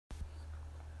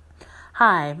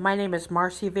Hi, my name is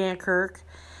Marcy Van Kirk,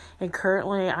 and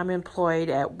currently I'm employed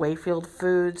at Wayfield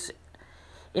Foods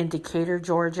in Decatur,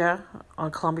 Georgia, on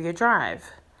Columbia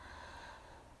Drive.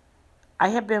 I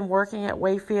have been working at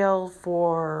Wayfield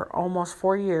for almost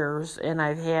 4 years, and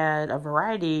I've had a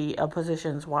variety of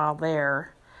positions while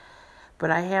there.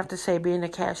 But I have to say, being a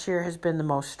cashier has been the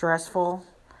most stressful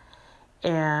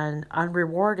and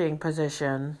unrewarding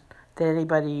position that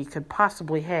anybody could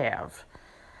possibly have.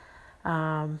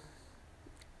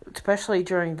 Especially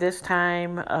during this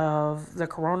time of the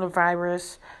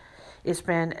coronavirus, it's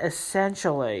been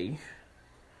essentially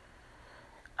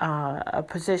a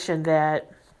position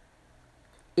that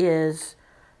is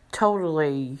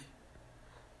totally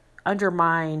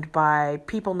undermined by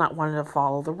people not wanting to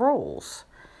follow the rules.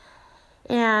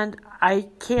 And I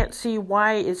can't see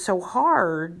why it's so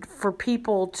hard for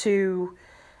people to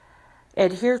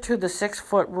adhere to the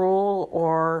 6-foot rule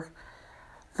or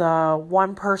the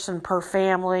 1 person per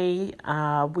family.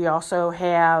 We also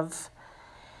have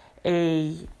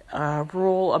a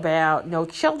rule about no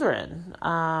children.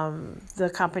 The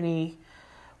company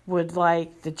would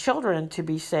like the children to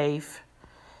be safe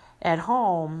at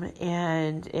home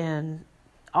and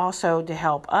also to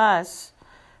help us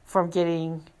from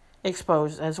getting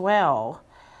exposed as well.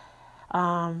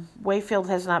 Wayfield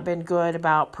has not been good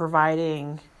about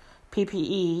providing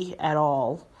PPE at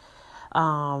all.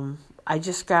 I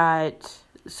just got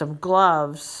some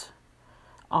gloves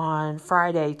on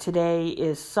Friday. Today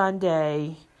is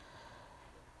Sunday,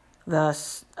 the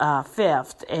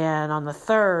 5th, and on the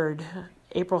 3rd,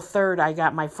 April 3rd, I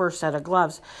got my first set of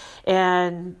gloves.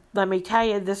 And let me tell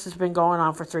you, this has been going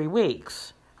on for 3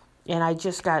 weeks, and I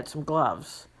just got some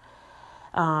gloves.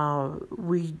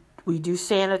 We do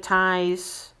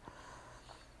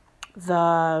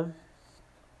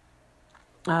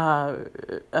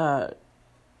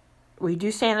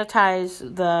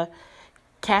sanitize the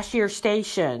cashier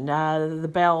station, the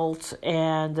belt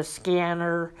and the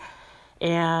scanner,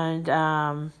 and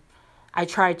I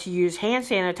try to use hand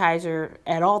sanitizer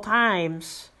at all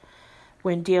times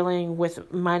when dealing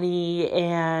with money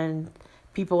and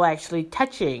people actually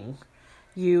touching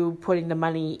you putting the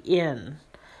money in.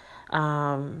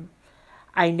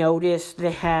 I noticed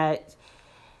that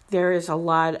there is a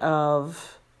lot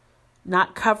of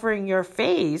not covering your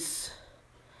face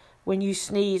when you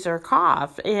sneeze or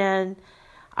cough, and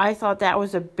I thought that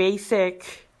was a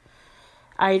basic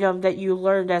item that you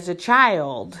learned as a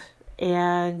child,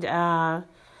 and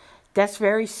that's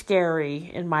very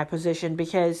scary in my position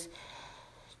because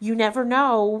you never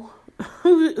know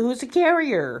who's a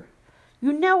carrier.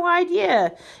 You no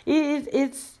idea.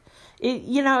 It's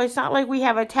not like we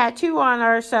have a tattoo on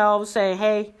ourselves saying,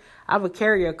 "Hey, I'm a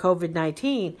carrier of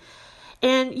COVID-19."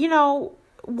 And,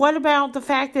 what about the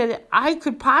fact that I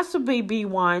could possibly be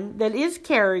one that is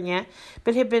carrying it,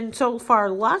 but have been so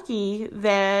far lucky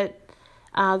that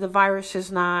the virus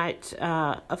has not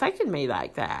affected me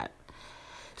like that?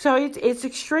 So it's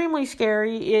extremely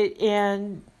scary.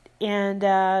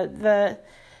 The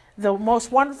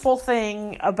most wonderful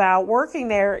thing about working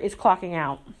there is clocking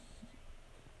out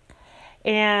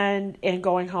and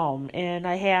going home. And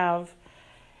I have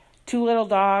 2 little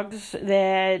dogs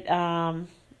that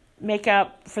make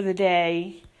up for the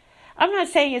day. I'm not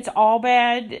saying it's all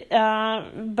bad,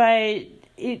 but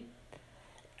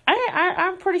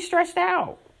I'm pretty stressed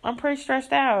out.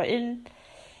 And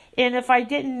if I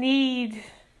didn't need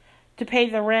to pay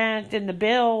the rent and the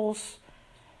bills,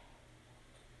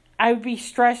 I would be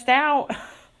stressed out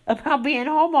about being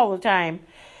home all the time.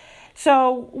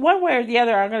 So one way or the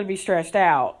other, I'm going to be stressed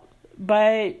out.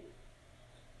 But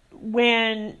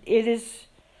when it is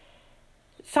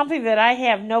something that I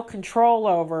have no control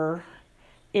over,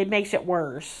 it makes it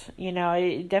worse.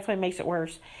 It definitely makes it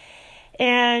worse.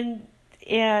 And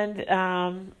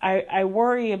I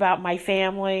worry about my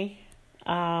family.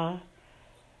 I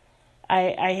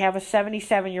have a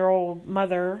 77-year-old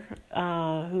mother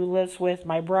who lives with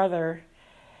my brother,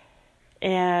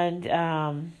 and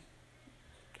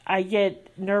I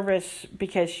get nervous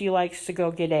because she likes to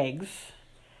go get eggs,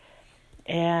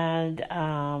 and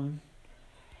I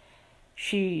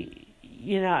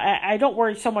don't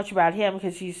worry so much about him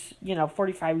because he's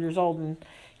 45 years old and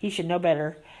he should know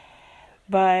better.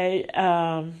 But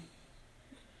I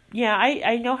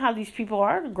know how these people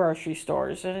are in grocery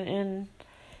stores, and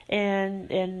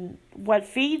what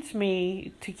feeds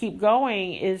me to keep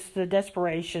going is the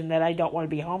desperation that I don't want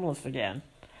to be homeless again.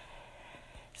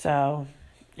 So,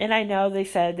 and I know they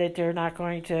said that they're not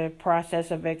going to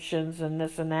process evictions and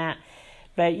this and that,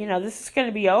 but this is going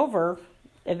to be over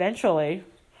eventually,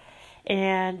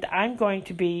 and I'm going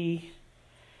to be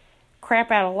crap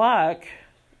out of luck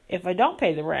if I don't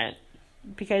pay the rent.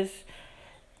 because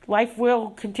life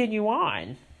will continue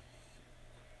on.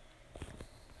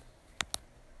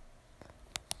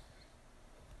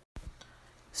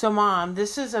 So, Mom,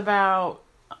 this is about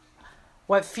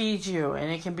what feeds you, and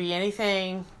it can be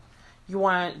anything you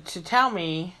want to tell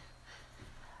me,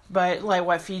 but like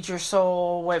what feeds your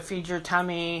soul, what feeds your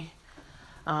tummy,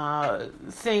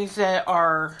 things that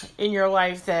are in your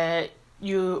life that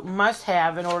you must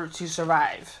have in order to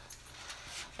survive.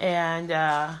 And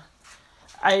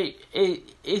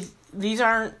these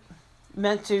aren't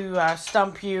meant to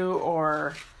stump you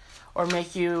or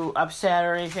make you upset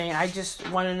or anything. I just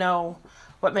want to know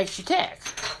what makes you tick.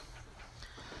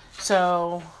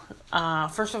 So,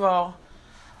 first of all,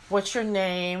 what's your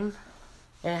name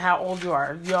and how old you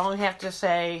are? You only have to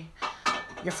say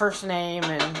your first name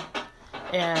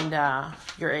and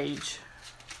your age.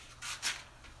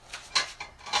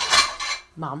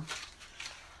 Mom.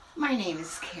 My name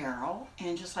is Carol,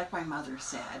 and just like my mother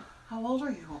said, how old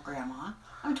are you, Grandma?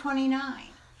 I'm 29.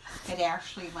 And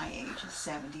actually, my age is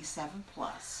 77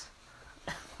 plus.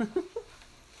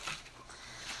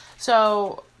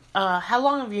 So, how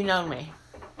long have you known me?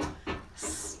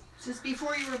 Since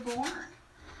before you were born.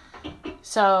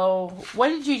 So, what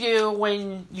did you do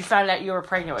when you found out you were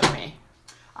pregnant with me?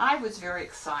 I was very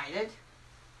excited,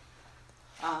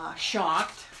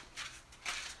 shocked.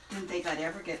 Didn't think I'd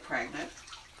ever get pregnant.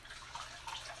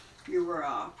 You were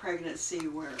a pregnancy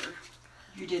where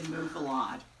you didn't move a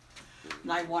lot.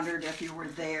 And I wondered if you were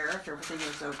there, if everything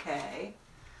was okay.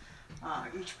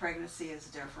 Each pregnancy is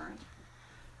different.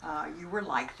 You were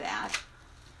like that.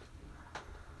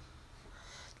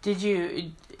 Did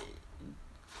you...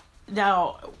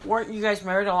 Now, weren't you guys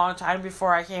married a long time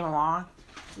before I came along?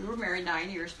 We were married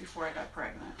 9 years before I got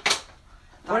pregnant.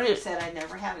 Doctor said I'd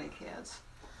never have any kids.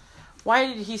 Why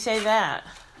did he say that?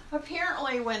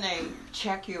 Apparently, when they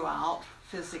check you out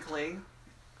physically,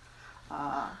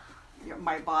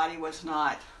 my body was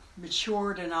not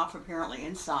matured enough, apparently,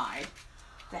 inside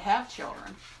to have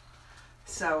children.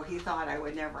 So he thought I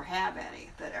would never have any,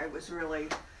 that I was really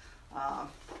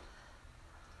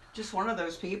just one of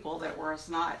those people that was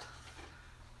not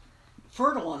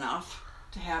fertile enough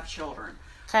to have children.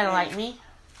 Kind of like me?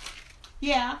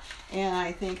 Yeah, and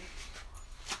I think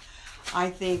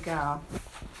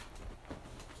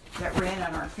that ran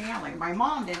in our family. My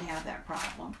mom didn't have that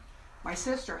problem. My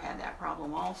sister had that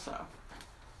problem also.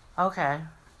 Okay.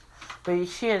 But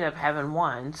she ended up having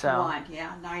one, so... One,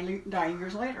 yeah. 9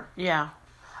 years later. Yeah.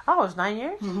 Oh, it was 9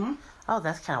 years? Mm-hmm. Oh,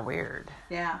 that's kind of weird.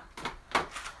 Yeah.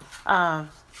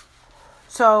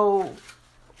 So,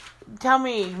 tell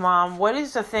me, Mom, what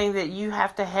is the thing that you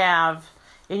have to have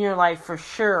in your life for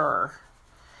sure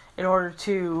in order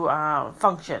to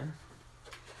function,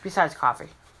 besides coffee?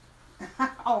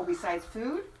 Oh, besides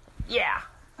food? Yeah.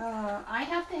 I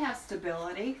have to have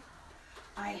stability.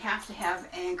 I have to have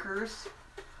anchors.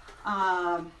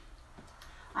 I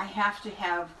have to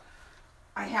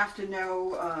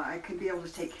know I can be able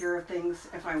to take care of things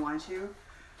if I want to.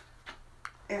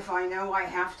 If I know I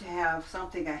have to have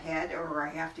something ahead or I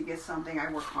have to get something, I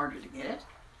work harder to get it.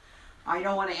 I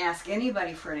don't want to ask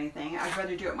anybody for anything. I'd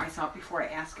rather do it myself before I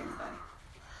ask anybody.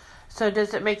 So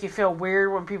does it make you feel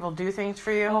weird when people do things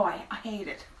for you? Oh, I hate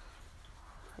it.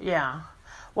 Yeah.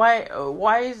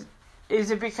 Why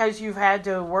is it because you've had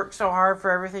to work so hard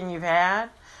for everything you've had?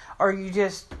 Or you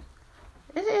just...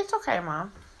 It's okay,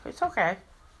 Mom. It's okay.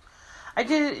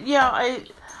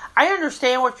 I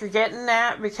understand what you're getting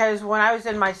at, because when I was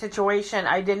in my situation,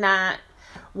 I did not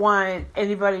want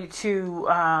anybody to...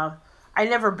 I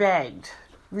never begged.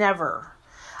 Never.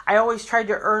 I always tried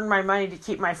to earn my money to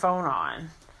keep my phone on.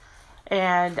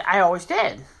 And I always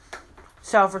did.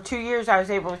 So for 2 years, I was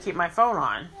able to keep my phone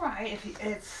on. Right.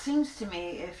 It seems to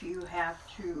me if you have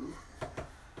to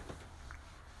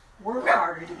work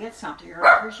harder to get something, you're going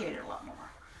to appreciate it a lot more.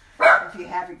 If you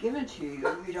have it given to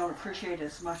you, you don't appreciate it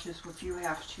as much as if you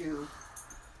have to,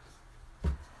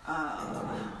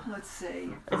 let's see.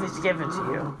 If it's given to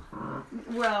you.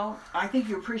 Well, I think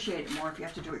you appreciate it more if you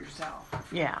have to do it yourself.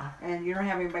 Yeah. And you don't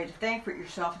have anybody to thank for it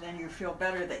yourself, and then you feel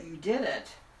better that you did it.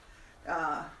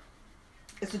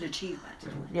 It's an achievement.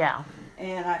 Yeah.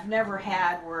 And I've never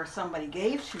had where somebody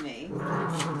gave to me,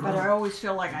 but I always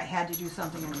feel like I had to do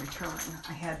something in return.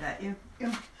 I had that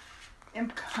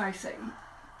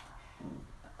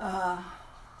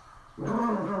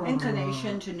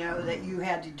inclination to know that you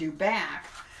had to do back,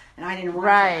 and I didn't want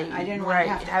to. I didn't want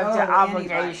to have to owe the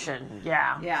obligation. Anybody.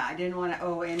 Yeah. Yeah, I didn't want to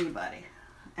owe anybody.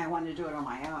 I wanted to do it on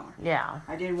my own. Yeah.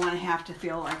 I didn't want to have to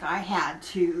feel like I had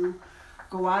to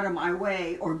go out of my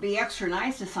way or be extra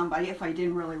nice to somebody if I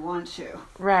didn't really want to.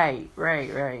 Right.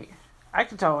 I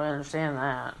can totally understand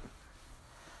that.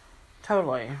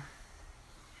 totally.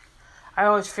 I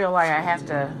always feel like I have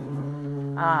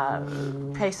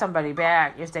to pay somebody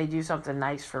back if they do something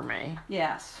nice for me.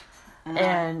 Yes.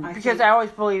 And I because think, I always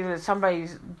believe that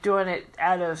somebody's doing it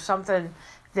out of something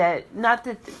that, not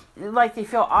that, like they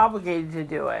feel obligated to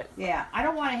do it. yeah, I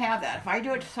don't want to have that. If I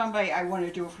do it to somebody, I want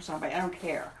to do it for somebody. I don't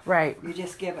care. Right. You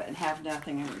just give it and have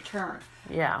nothing in return.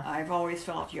 Yeah. I've always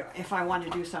felt if I want to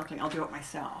do something, I'll do it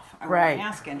myself. I Right. won't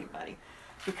ask anybody.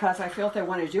 Because I feel if they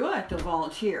want to do it, they'll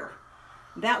volunteer.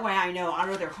 That way I know out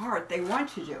of their heart they want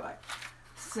to do it.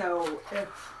 So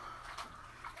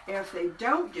if they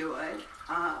don't do it,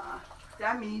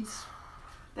 that means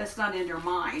that's not in their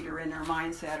mind or in their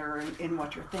mindset or in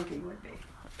what your thinking would be.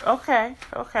 Okay.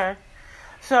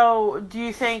 So, do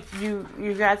you think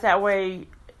you got that way,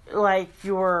 like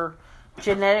you're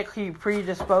genetically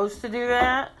predisposed to do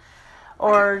that?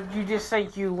 Or you just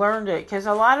think you learned it? Because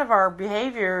a lot of our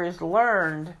behavior is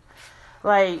learned.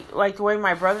 Like the way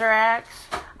my brother acts,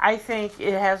 I think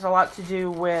it has a lot to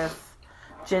do with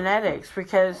genetics.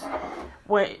 Because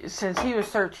since he was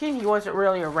 13, he wasn't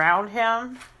really around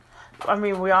him. I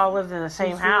mean, we all lived in the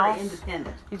same house. He's very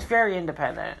independent. He's very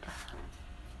independent.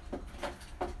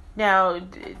 Now,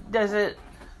 does it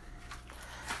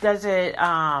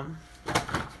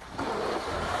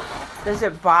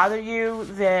bother you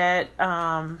that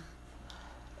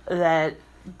that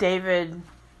David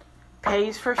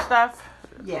pays for stuff?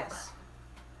 Yes.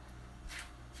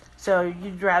 So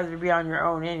you'd rather be on your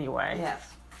own anyway? Yes.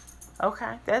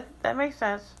 Okay, that makes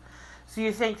sense. So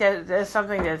you think that that's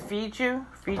something that feeds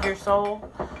your soul?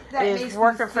 That is makes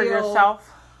working me for feel-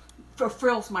 yourself?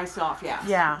 Fulfills myself, yes.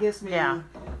 Yeah, Gives me yeah.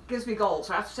 goals.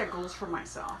 I have to set goals for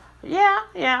myself. Yeah.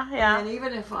 And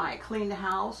even if I clean the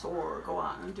house or go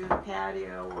out and do the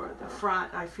patio or the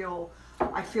front, I feel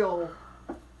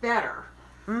better.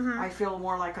 Mm-hmm. I feel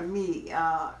more like a me.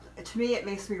 To me, it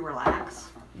makes me relax.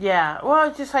 Yeah. Well,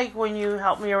 it's just like when you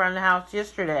helped me around the house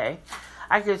yesterday.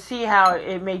 I could see how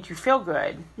it made you feel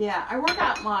good. Yeah, I work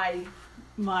out my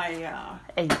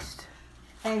Angst.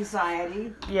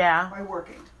 anxiety Yeah. by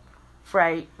working.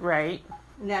 Right.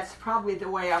 And that's probably the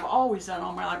way I've always done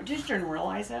all my life. I just didn't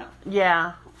realize that.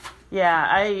 Yeah.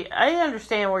 I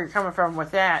understand where you're coming from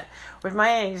with that. With my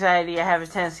anxiety, I have a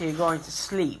tendency of going to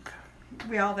sleep.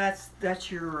 Well,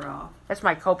 that's your That's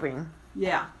my coping.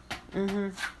 yeah.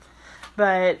 Mhm.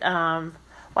 But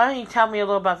why don't you tell me a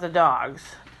little about the dogs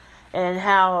and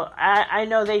how I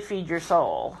know they feed your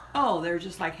soul. Oh, they're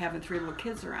just like having three little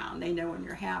kids around. They know when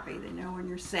you're happy. They know when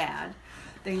you're sad.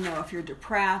 They know if you're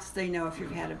depressed. They know if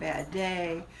you've had a bad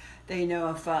day. They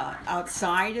know if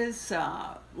outside is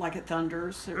like it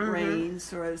thunders, it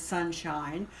rains, or it's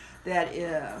sunshine. That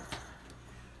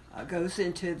goes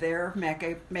into their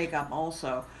makeup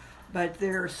also. But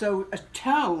they're so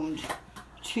attuned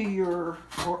to your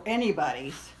or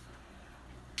anybody's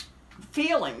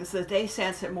feelings that they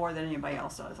sense it more than anybody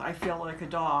else does. I feel like a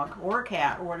dog or a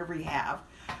cat or whatever you have.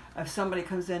 If somebody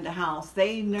comes into the house,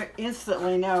 they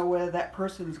instantly know whether that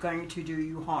person's going to do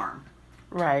you harm.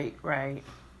 Right.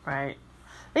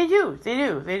 They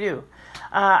do.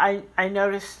 I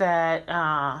noticed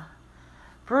that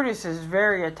Brutus is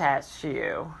very attached to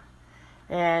you,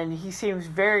 and he seems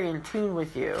very in tune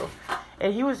with you.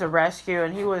 And he was a rescue,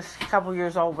 and he was a couple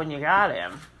years old when you got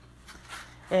him.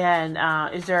 And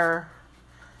is there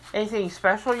anything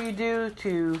special you do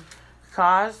to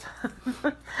cause?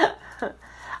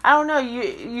 I don't know.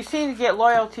 You seem to get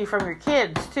loyalty from your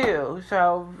kids too.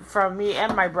 So from me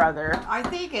and my brother. I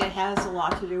think it has a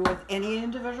lot to do with any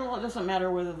individual. It doesn't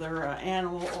matter whether they're an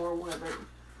animal or whether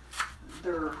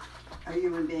they're a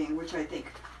human being, which I think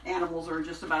animals are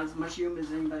just about as much human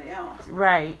as anybody else.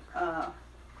 Right.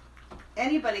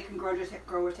 Anybody can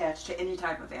grow attached to any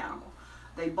type of animal.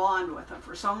 They bond with them.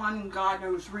 For someone, God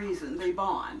knows reason, they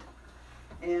bond.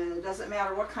 And it doesn't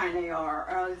matter what kind they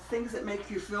are. Things that make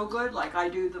you feel good, like I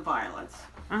do the violets.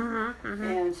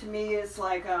 And to me, it's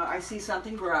like I see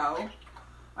something grow,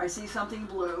 I see something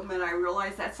bloom, and I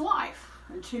realize that's life.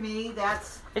 And to me,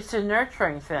 it's a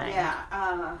nurturing thing.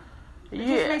 Yeah. It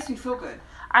just makes me feel good.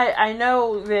 I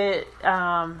know that.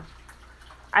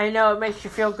 I know it makes you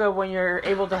feel good when you're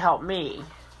able to help me.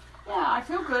 Yeah, I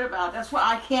feel good about it. That's what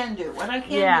I can do. What I can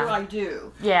do, I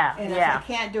do. Yeah, and if I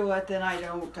can't do it, then I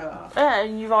don't.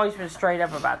 And you've always been straight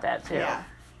up about that too. Yeah,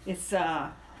 it's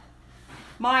that's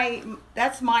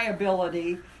my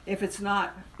ability. If it's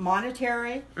not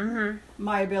monetary,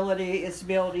 my ability is to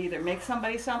be able to either make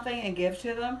somebody something and give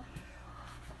to them.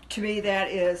 To me,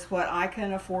 that is what I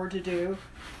can afford to do.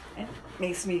 It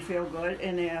makes me feel good,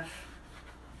 and if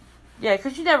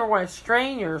because you never want to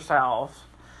strain yourself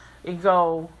and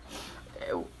go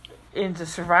into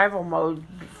survival mode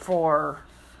for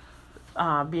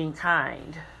being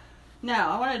kind. No,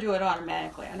 I want to do it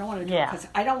automatically. I don't want to do it because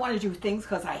I don't want to do things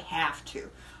because I have to.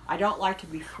 I don't like to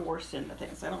be forced into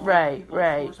things. I don't like people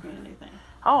to force me into anything.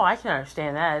 Oh, I can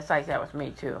understand that. It's like that with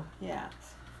me too. Yeah.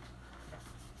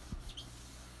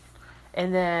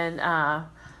 And then,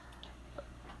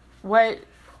 what?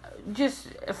 Just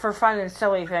for fun and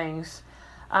silly things,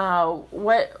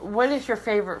 what is your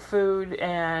favorite food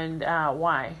and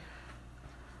why?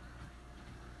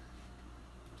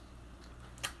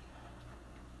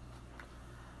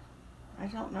 I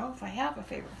don't know if I have a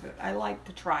favorite food. I like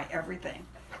to try everything.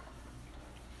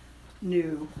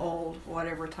 New, old,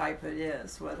 whatever type it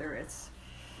is, whether it's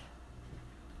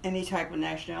any type of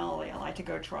nationality, I like to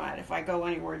go try it. If I go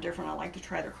anywhere different, I like to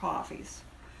try their coffees.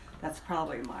 That's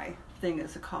probably my thing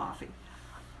is a coffee.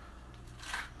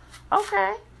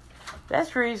 Okay,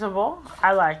 that's reasonable.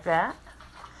 I like that.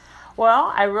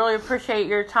 Well, I really appreciate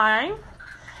your time,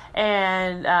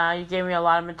 and you gave me a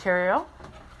lot of material.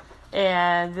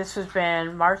 And this has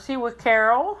been Marcy with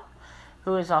Carol,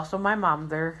 who is also my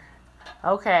mother.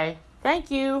 Okay,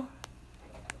 thank you.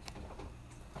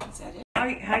 Is that it?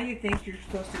 How do you think you're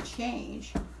supposed to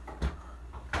change?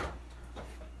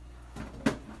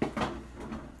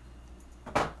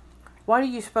 Why do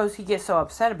you suppose he gets so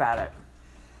upset about it?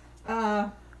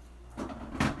 I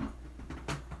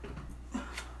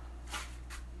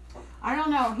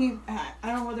don't know. I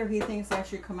don't know whether he thinks I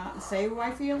should come out and say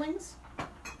my feelings.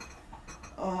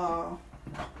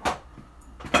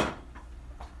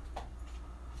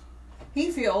 He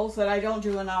feels that I don't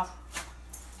do enough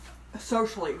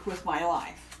socially with my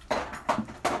life.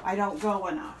 I don't go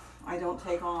enough. I don't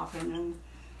take off and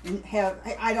have.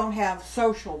 I don't have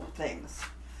social things.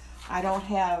 I don't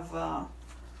have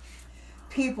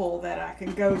people that I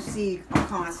can go see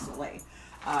constantly.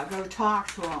 Go talk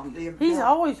to them. He's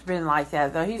always been like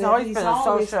that, though. He's always been a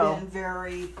social.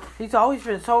 He's always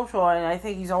been social, and I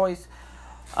think he's always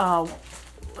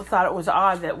thought it was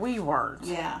odd that we weren't.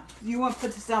 Yeah. You want to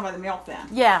put this down by the milk then?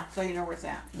 Yeah. So you know where it's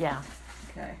at? Yeah.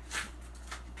 Okay.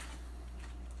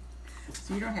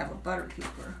 So you don't have a butter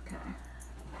keeper. Okay.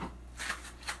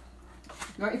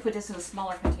 You want me to put this in a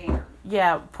smaller container?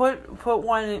 Yeah. Put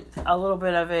one, a little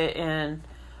bit of it in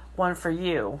one for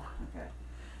you. Okay.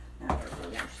 Now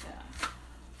we'll wash that.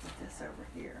 Put this over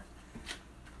here.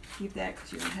 Keep that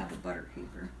because you don't have a butter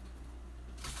keeper.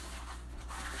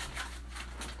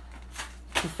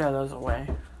 You throw those away.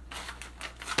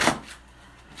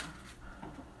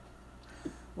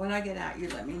 When I get out, you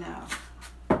let me know.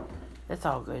 It's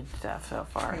all good stuff so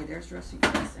far. Okay, there's dressing.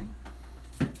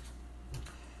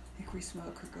 Hickory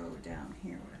smoke could go down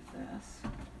here with this.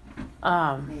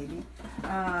 Maybe.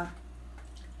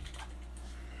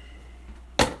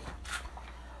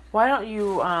 Why don't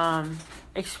you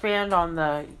expand on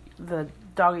the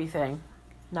doggy thing,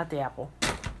 not the apple.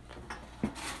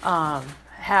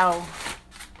 How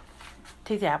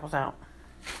take the apples out.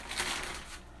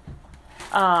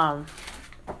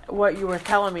 What you were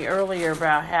telling me earlier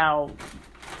about how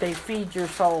they feed your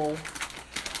soul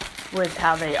with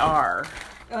how they are.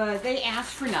 They ask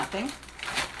for nothing.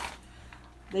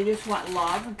 They just want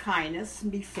love and kindness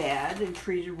and be fed and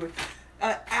treated with.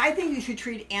 I think you should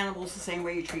treat animals the same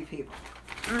way you treat people.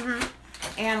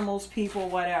 Mm-hmm. Animals, people,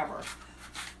 whatever.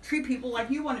 Treat people like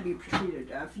you want to be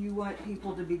treated. If you want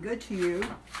people to be good to you,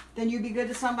 then you be good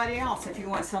to somebody else. If you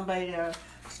want somebody to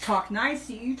talk nice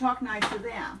to you, you talk nice to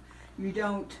them. You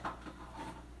don't.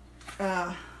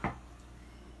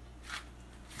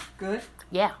 Good?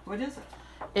 Yeah. What is it?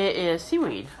 It is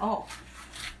seaweed. Oh.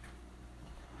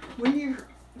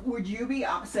 Would you be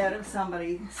upset if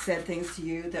somebody said things to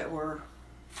you that were...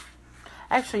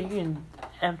 Actually, you can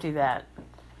empty that.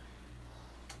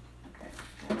 Okay.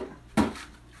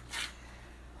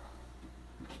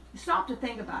 You stop to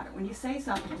think about it. When you say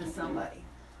something to somebody,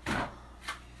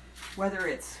 whether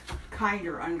it's kind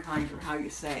or unkind or how you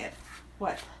say it,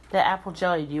 what? The apple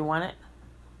jelly, do you want it?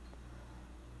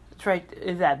 It's right,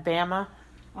 is that Bama?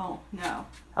 Oh, no.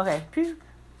 Okay.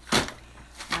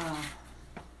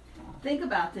 Think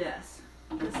about this.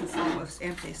 This is almost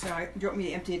empty. So do you want me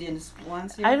to empty it into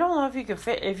ones here? I don't know if you can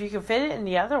fit it in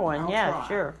the other one. I'll yeah, try.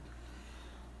 sure.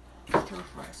 Stir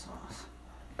fry sauce.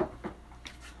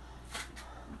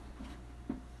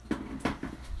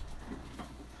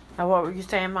 Now, what were you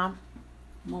saying, Mom?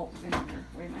 Malt vinegar.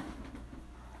 Wait a minute.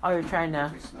 Oh, you're trying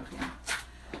to...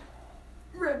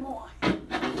 Red wine.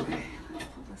 Okay, let's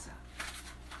pull this out.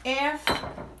 If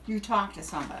you talk to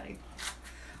somebody,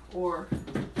 or...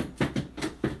 Okay,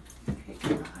 I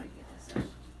don't know how to get this out.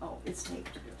 Oh, it's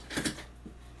taped.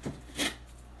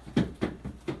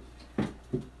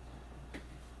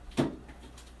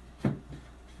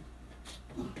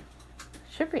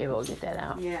 Should be able to get that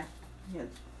out. Yeah.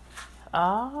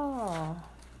 Oh.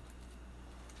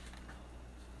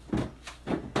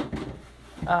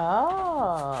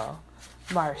 Oh.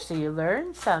 Marcy, you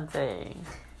learned something.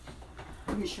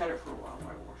 Let me shut it for a while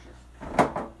while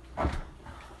I wash it.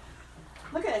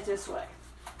 Look at it this way.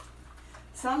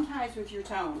 Sometimes with your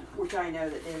tone, which I know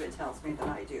that David tells me that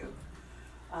I do,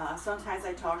 sometimes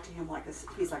I talk to him like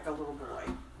he's like a little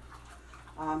boy.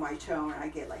 My tone, I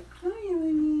get like, hi,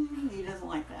 honey. He doesn't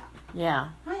like that. Yeah.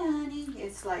 Hi, honey.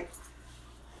 It's like,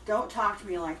 don't talk to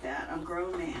me like that. I'm a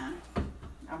grown man.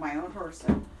 I'm my own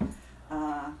person.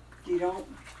 You don't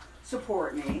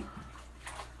support me.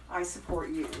 I support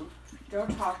you.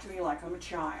 Don't talk to me like I'm a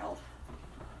child.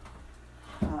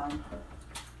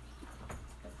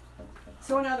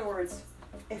 So in other words,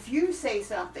 if you say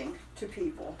something to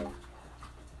people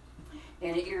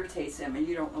and it irritates them and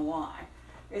you don't know why,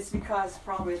 it's because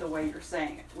probably the way you're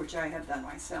saying it, which I have done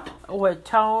myself. With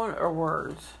tone or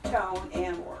words? Tone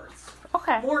and words.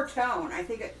 Okay. More tone. I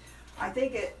think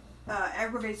it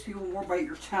aggravates people more by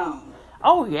your tone.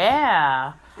 Oh,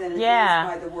 yeah. Than it is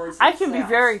by the words I can be themselves.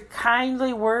 very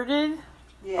kindly worded.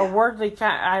 Yeah. Or wordly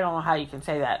I don't know how you can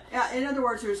say that. Yeah, in other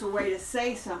words, there's a way to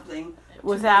say something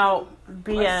Without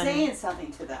being... Or saying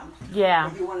something to them. Yeah.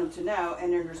 That you want them to know,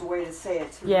 and then there's a way to say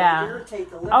it to irritate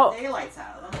the living daylights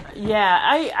out of them. Yeah,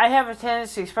 I have a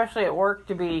tendency, especially at work,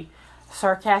 to be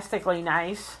sarcastically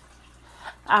nice.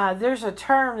 There's a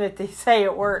term that they say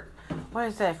at work. What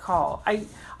is that called? I'll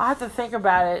have to think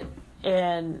about it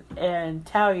and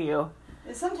tell you.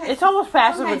 It's almost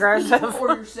passive aggressive.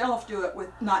 Or yourself do it with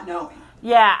not knowing.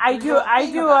 Yeah, I do it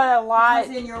a lot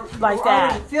like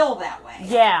that. You feel that way.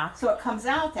 Yeah. So it comes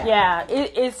out that way. Yeah,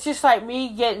 it's just like me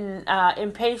getting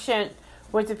impatient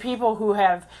with the people who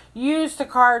have used the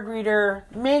card reader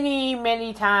many,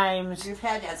 many times. You've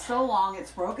had that so long,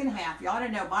 it's broken in half. You ought to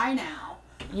know by now.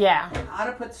 Yeah. How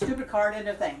to put the stupid card in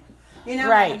a thing. You know,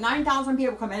 right. like 9,000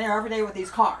 people come in there every day with these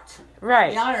cards.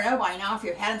 Right. You ought to know by now if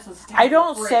you've had them since the time I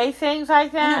don't say things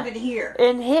like that. I'm not going to hear.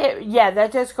 Yeah,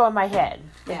 that just go in my head.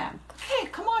 Yeah. Hey,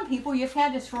 come on, people. You've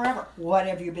had this forever. What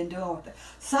have you been doing with it?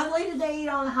 Suddenly today you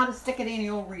don't know how to stick it in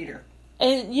your reader.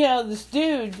 And, this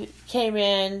dude came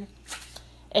in,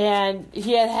 and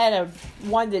he had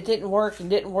one that didn't work,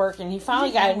 and he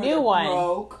finally got a new one.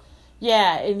 Broke.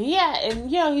 Yeah, and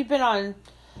he'd been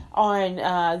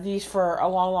on these for a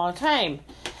long, long time.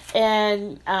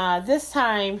 And this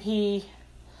time he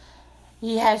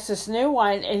has this new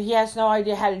one, and he has no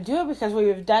idea how to do it because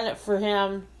we've done it for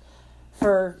him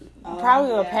for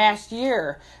probably the past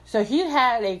year. So he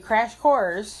had a crash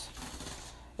course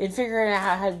in figuring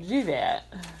out how to do that.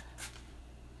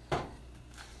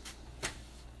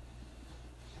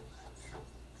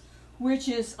 Which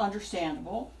is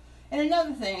understandable. And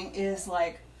another thing is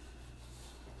like,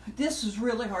 this is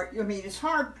really hard. I mean, it's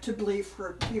hard to believe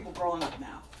for people growing up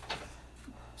now.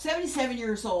 77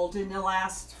 years old in the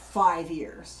last 5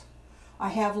 years. I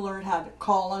have learned how to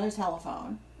call on a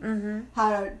telephone,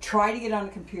 how to try to get on a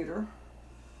computer,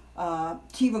 to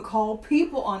even call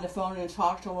people on the phone and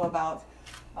talk to them about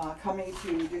coming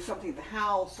to do something at the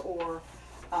house, or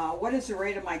what is the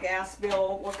rate of my gas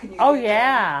bill? What can you Oh, get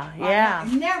yeah, in? yeah.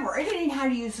 I didn't know how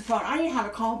to use the phone. I didn't know how to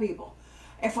call people.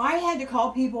 If I had to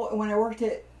call people when I worked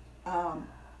at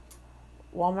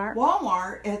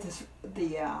Walmart at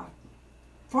the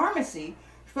pharmacy,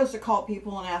 you're supposed to call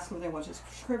people and ask them if they want a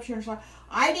prescription or something.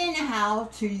 I didn't know how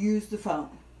to use the phone.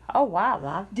 Oh, wow,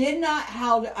 Mom. Did not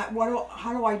how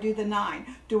do I do the 9?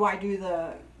 Do I do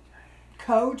the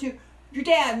code to? Your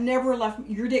dad never left me.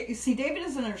 You see, David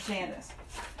doesn't understand this.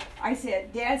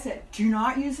 Dad said, do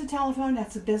not use the telephone.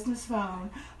 That's a business phone.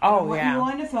 I don't want you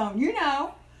on the phone. You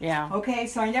know. Yeah. Okay,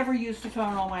 so I never used the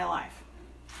phone all my life.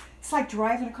 It's like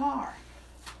driving a car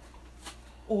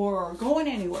or going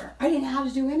anywhere. I didn't know how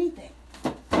to do anything.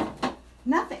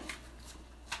 Nothing.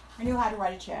 I knew how to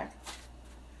write a check.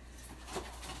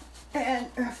 And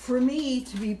for me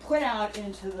to be put out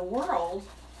into the world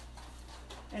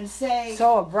and say,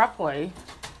 so abruptly,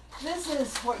 this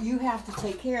is what you have to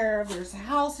take care of. There's a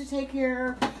house to take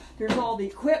care of. There's all the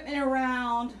equipment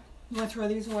around. You want to throw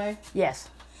these away? Yes.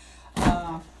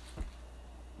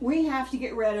 We have to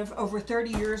get rid of over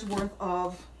 30 years worth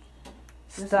of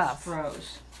stuff.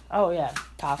 Froze. Oh, yeah.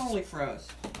 Tops. Totally froze.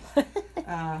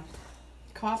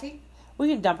 Coffee? We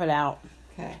can dump it out.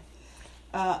 Okay.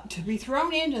 To be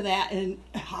thrown into that, and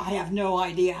I have no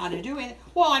idea how to do it.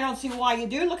 Well, I don't see why you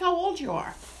do. Look how old you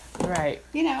are. Right.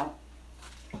 You know.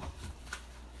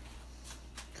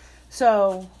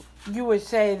 So, you would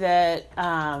say that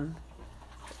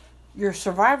your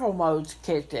survival mode's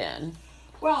kicked in.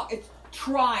 Well, it's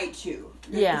tried to.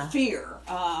 Yeah. Fear.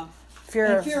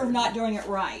 Fear of not doing it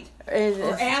right.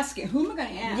 Or asking. Who am I going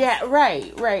to ask? Yeah,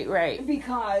 right.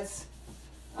 Because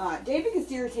David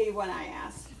gets irritated when I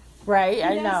ask. Right,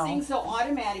 I know. He does things so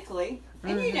automatically.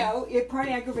 And you know, it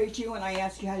probably aggravates you when I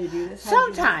ask you how to do this.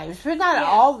 Sometimes, but not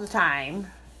all the time.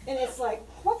 And it's like,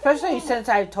 what? Especially since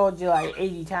I've told you like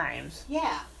 80 times.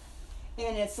 Yeah.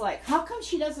 And it's like, how come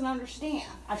she doesn't understand?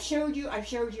 I've showed you, and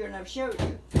I've showed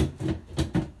you.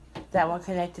 That one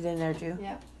connected in there too?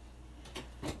 Yeah.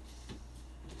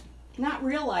 Not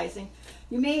realizing,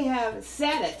 you may have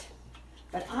said it,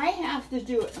 but I have to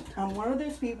do it. I'm one of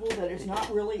those people that is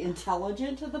not really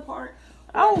intelligent to the part.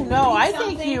 Oh, no, I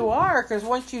think you are, because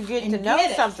once you get to know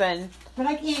something... But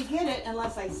I can't get it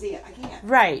unless I see it. I can't.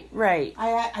 Right.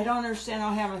 I don't understand how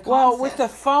having a concept. Well, with the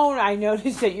phone, I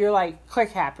noticed that you're, like,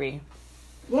 click happy.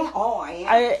 Yeah, I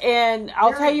am. And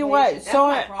I'll tell you what. That's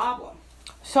my problem.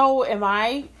 So am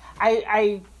I.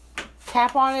 I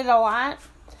tap on it a lot.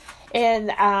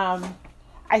 And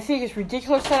I think it's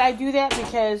ridiculous that I do that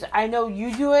because I know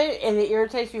you do it, and it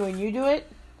irritates me when you do it.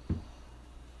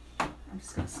 I'm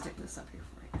just going to stick this up here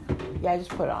for you. Yeah, I just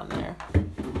put it on there. I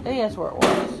think that's where it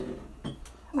was.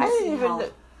 I didn't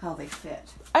even how they fit.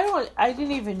 I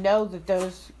didn't even know that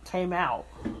those came out.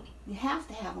 You have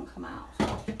to have them come out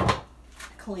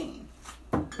clean.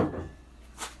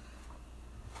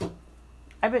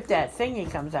 I bet that thingy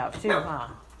comes out too, huh?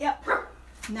 Yep.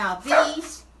 Now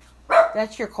these.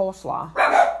 That's your coleslaw.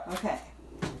 Okay.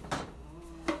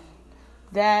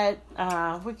 That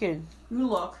we could. You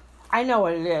look. I know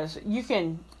what it is. You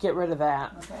can get rid of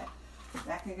that. Okay.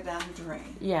 That can go down the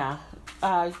drain. Yeah.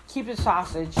 Keep the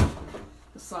sausage.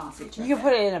 The sausage. You can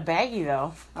put it in a baggie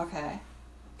though. Okay.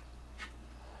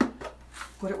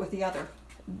 Put it with the other.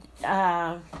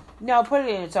 No, put it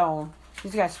in its own.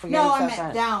 It's got spaghetti sauce. No, I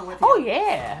meant down with it. Oh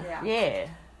yeah.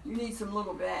 You need some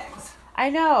little bags. I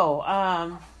know.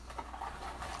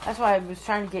 That's what I was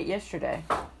trying to get yesterday.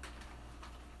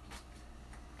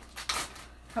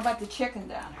 How about the chicken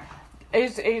down there?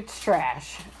 It's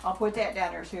trash. I'll put that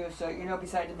down there too, so you know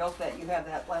beside the milk that you have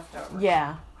that left over.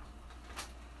 Yeah.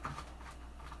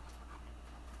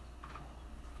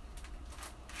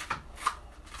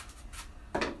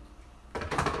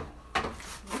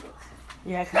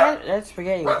 Yeah, because that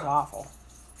spaghetti was awful.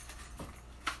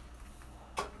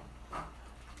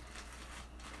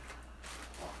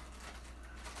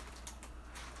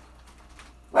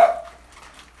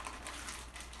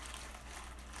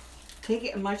 Take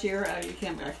it as much air out as you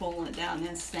can by folding it down and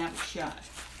then snap it shut.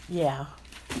 Yeah.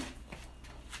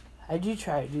 I do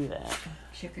try to do that.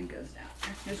 Chicken goes down.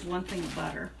 There's just one thing of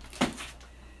butter.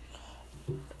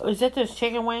 Is that those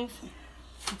chicken wings?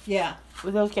 Yeah.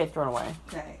 Well, those get thrown away.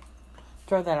 Okay.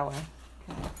 Throw that away.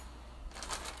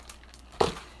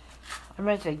 Okay. I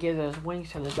meant to give those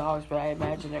wings to the dogs, but I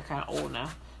imagine they're kind of old now.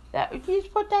 You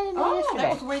just put that in there yesterday.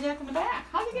 That was way back in the back.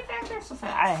 How did you get back there so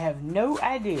fast? I have no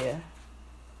idea.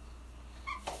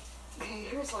 Okay,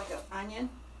 here's like an onion.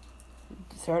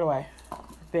 Throw it away.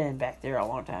 It's been back there a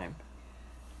long time.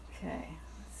 Okay.